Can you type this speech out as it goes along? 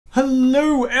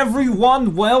Hello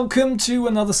everyone, welcome to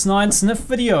another Snide Sniff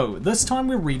video. This time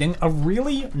we're reading a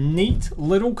really neat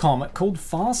little comic called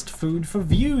Fast Food for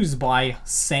Views by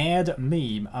Sad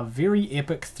Meme, a very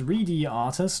epic 3D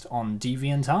artist on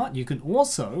DeviantArt. You can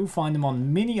also find them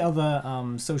on many other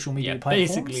social media platforms.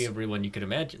 Basically everyone you could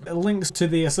imagine. Links to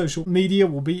their social media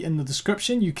will be in the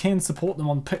description. You can support them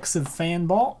on Pixiv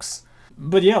Fanbox.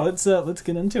 But yeah, let's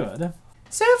get into it.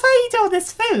 So if I eat all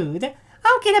this food,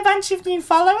 I'll get a bunch of new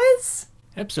followers?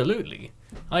 Absolutely.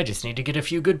 I just need to get a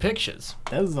few good pictures.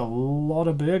 There's a lot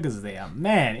of burgers there.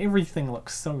 Man, everything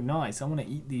looks so nice. I want to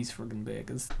eat these friggin'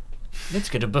 burgers. Let's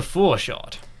get a before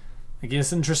shot. I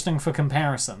guess interesting for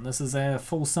comparison. This is a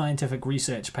full scientific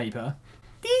research paper.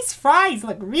 These fries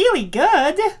look really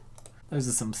good. Those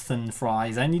are some thin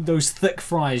fries. I need those thick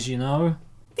fries, you know?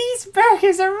 These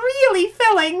burgers are really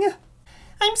filling.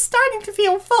 I'm starting to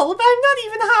feel full, but I'm not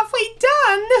even halfway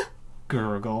done.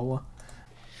 Gurgle.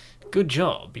 Good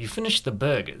job. You finished the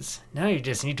burgers. Now you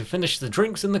just need to finish the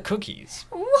drinks and the cookies.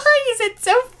 Why is it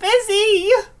so fizzy?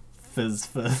 Fizz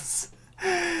fizz.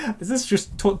 Is this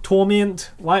just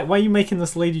torment? Why are you making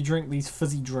this lady drink these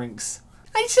fizzy drinks?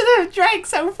 I shouldn't have drank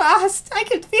so fast. I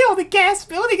could feel the gas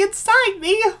building inside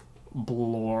me.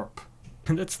 Blorp.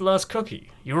 That's the last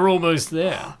cookie. You're almost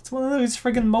there. It's one of those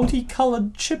friggin'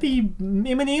 multicolored chippy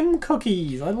M&M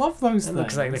cookies. I love those things.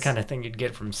 Looks like the kind of thing you'd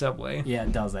get from Subway. Yeah,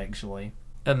 it does actually.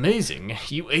 Amazing.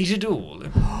 You ate it all.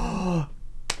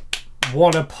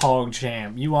 What a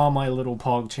PogChamp. You are my little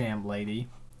PogChamp, lady.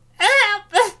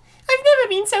 I've never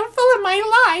been so full in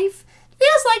my life.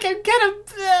 Feels like I'm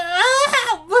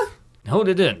gonna... Hold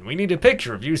it in. We need a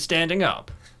picture of you standing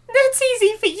up. That's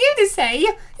easy for you to say.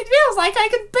 It feels like I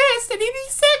could burst at any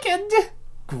second.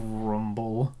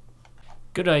 Grumble.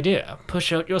 Good idea.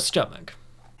 Push out your stomach.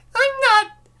 I'm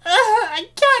not... I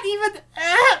can't even...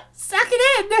 suck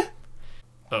it in.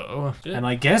 Uh-oh. And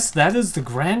I guess that is the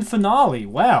grand finale.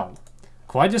 Wow.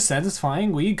 Quite a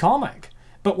satisfying wee comic.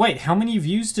 But wait, how many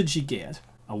views did she get?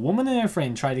 A woman and her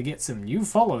friend try to get some new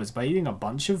followers by eating a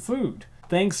bunch of food.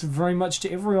 Thanks very much to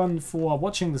everyone for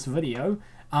watching this video.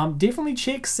 Definitely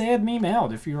check Sad Meme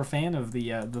out if you're a fan of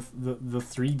the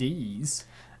 3Ds.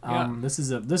 Yeah. This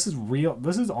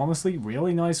is honestly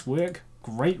really nice work.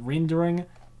 Great rendering.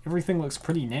 Everything looks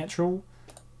pretty natural.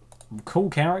 Cool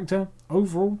character.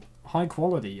 Overall, high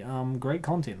quality. Great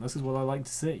content. This is what I like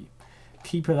to see.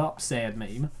 Keep it up, Sad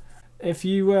Meme. If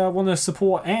you want to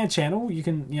support our channel, you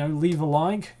can leave a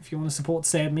like. If you want to support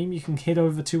Sad Meme, you can head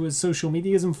over to his social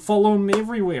medias and follow him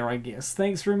everywhere, I guess.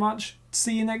 Thanks very much.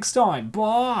 See you next time.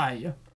 Bye.